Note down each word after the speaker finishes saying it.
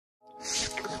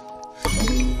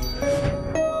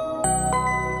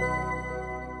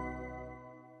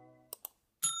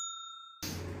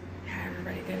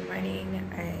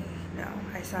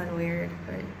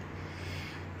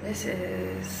This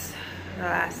is the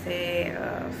last day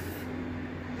of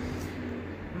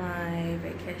my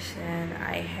vacation.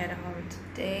 I head home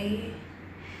today.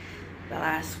 The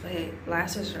last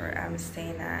resort I'm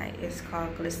staying at is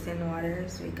called GLISTENING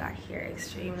Waters. We got here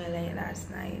extremely late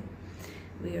last night.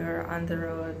 We were on the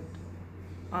road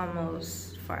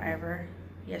almost forever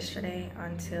yesterday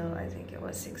until I think it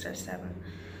was 6 or 7.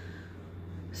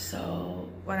 So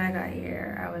when I got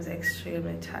here, I was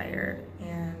extremely tired,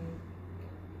 and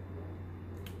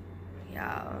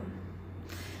yeah,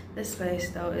 this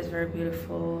place though is very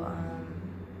beautiful.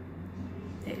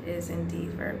 It is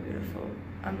indeed very beautiful.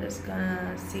 I'm just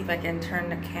gonna see if I can turn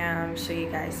the cam, show you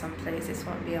guys some places. This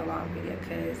won't be a long video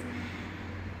because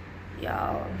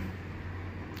y'all,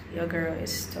 your girl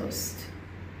is toast.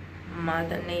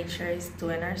 Mother Nature is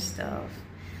doing her stuff,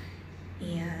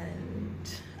 and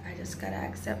I just gotta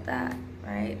accept that,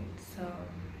 right? So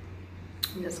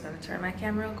I'm just gonna turn my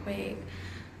camera real quick,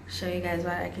 show you guys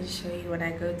what I can show you when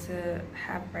I go to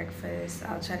have breakfast.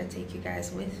 I'll try to take you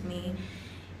guys with me,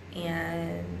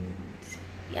 and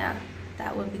yeah,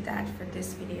 that will be that for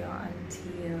this video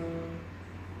until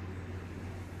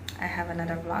I have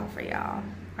another vlog for y'all,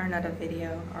 or another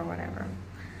video, or whatever.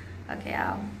 Okay,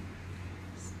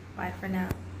 bye for now.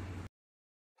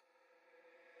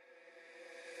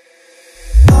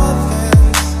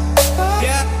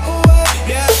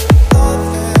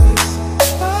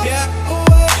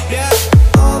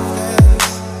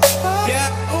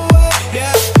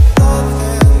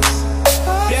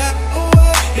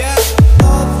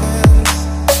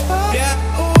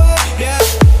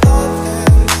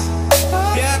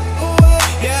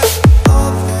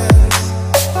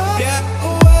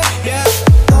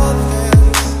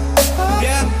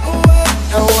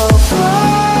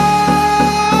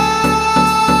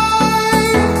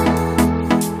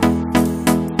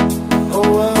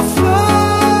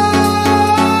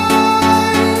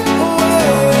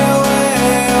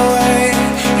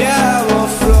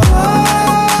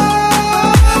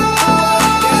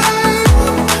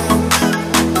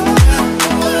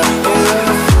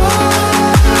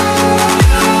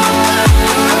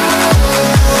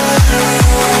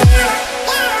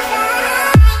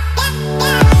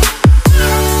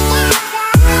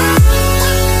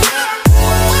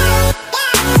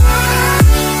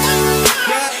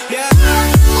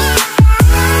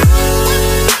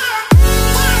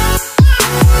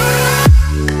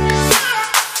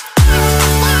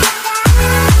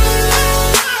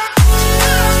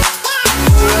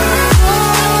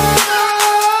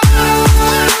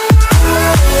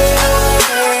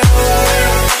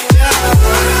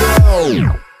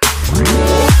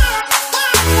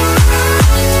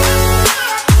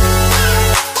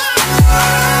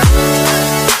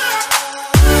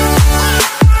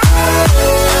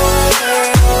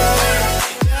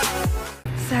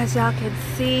 As y'all can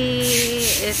see,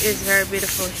 it is very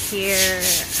beautiful here.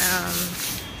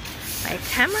 My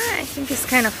camera, I think, is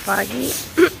kind of foggy.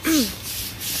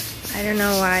 I don't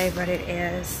know why, but it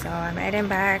is. So I'm heading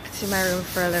back to my room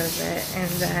for a little bit, and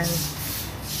then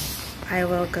I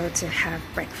will go to have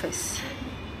breakfast.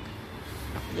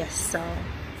 Yes, so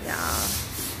y'all,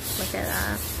 look at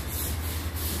that.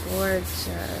 Gorgeous,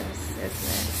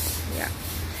 isn't it? Yeah.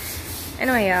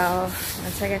 Anyway, y'all,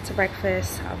 once I get to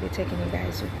breakfast, I'll be taking you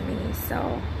guys with me.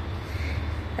 So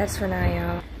that's for now,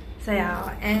 y'all. So y'all,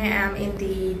 I am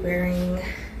indeed wearing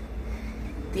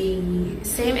the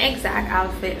same exact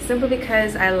outfit simply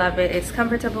because I love it. It's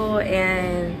comfortable,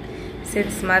 and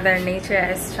since Mother Nature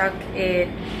has struck it,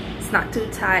 it's not too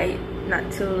tight,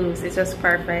 not too loose. It's just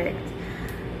perfect,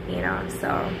 you know.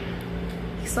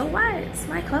 So what? It's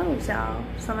my clothes, y'all.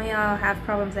 Some of y'all have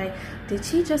problems like, did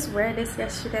she just wear this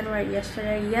yesterday and wear it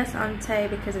yesterday? Yes, I'm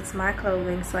telling you, because it's my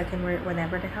clothing, so I can wear it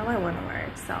whenever the hell I want to wear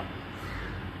it. So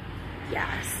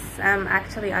yes, I'm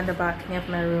actually on the balcony of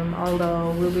my room,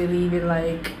 although we'll be leaving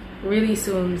like really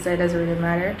soon, so it doesn't really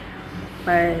matter.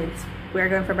 But we're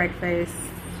going for breakfast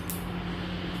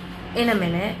in a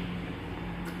minute.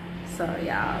 So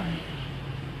yeah,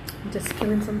 I'm just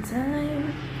killing some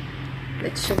time.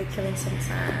 Literally killing some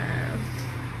time.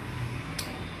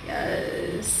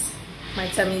 Yes, my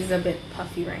tummy's a bit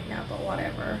puffy right now, but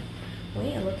whatever. We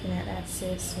ain't looking at that,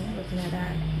 sis. We ain't looking at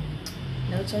that.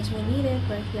 No judgment needed,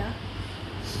 but yeah.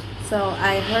 So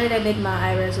I heard I did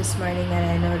my eyebrows this morning,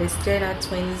 and I noticed they're not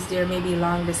twins. They're maybe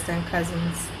long distance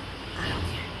cousins. I don't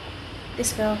care.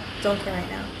 This girl don't care right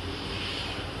now.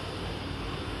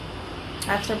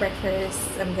 After breakfast,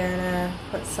 I'm gonna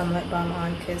put some lip balm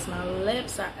on because my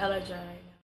lips are allergic right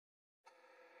now.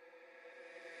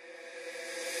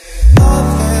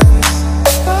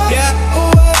 Yeah,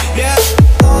 yeah,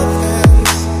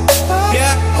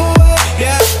 yeah,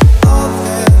 yeah.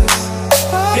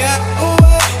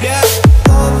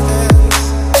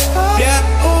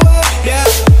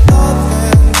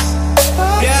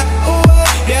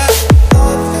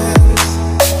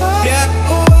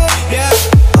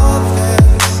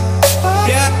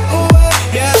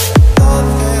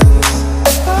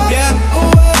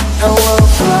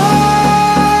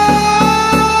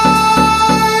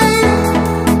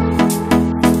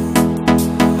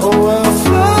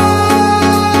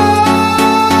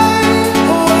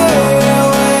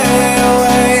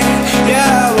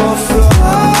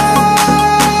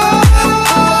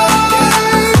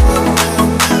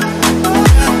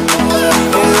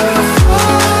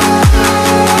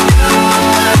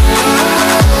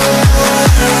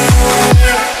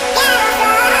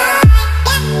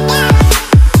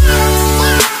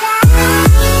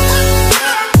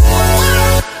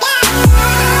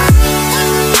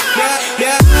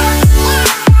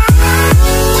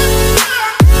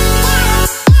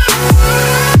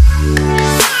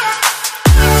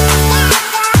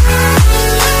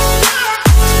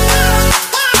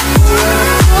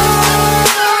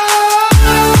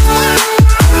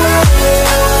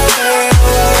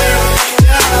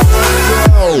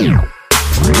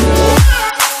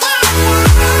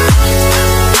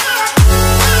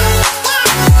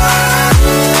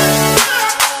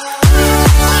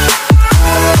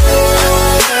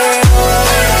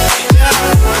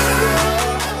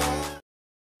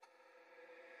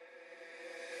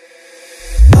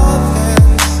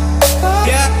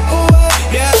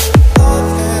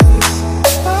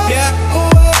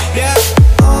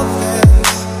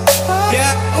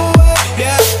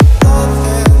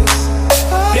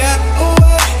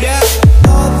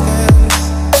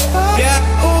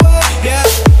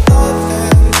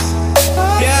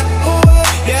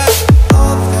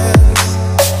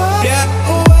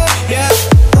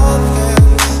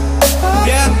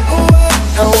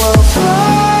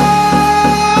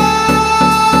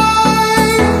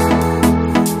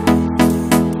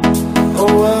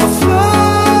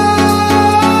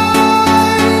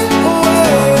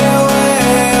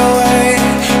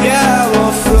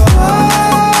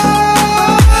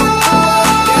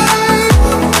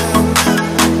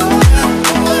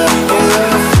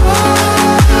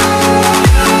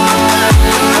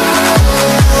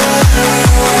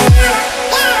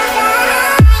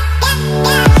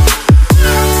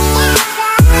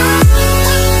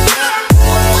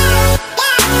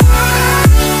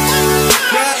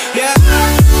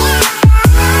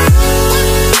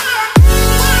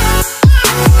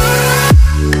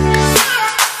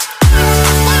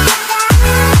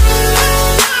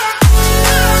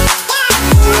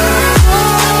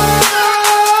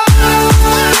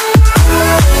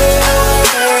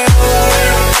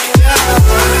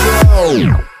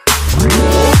 Go!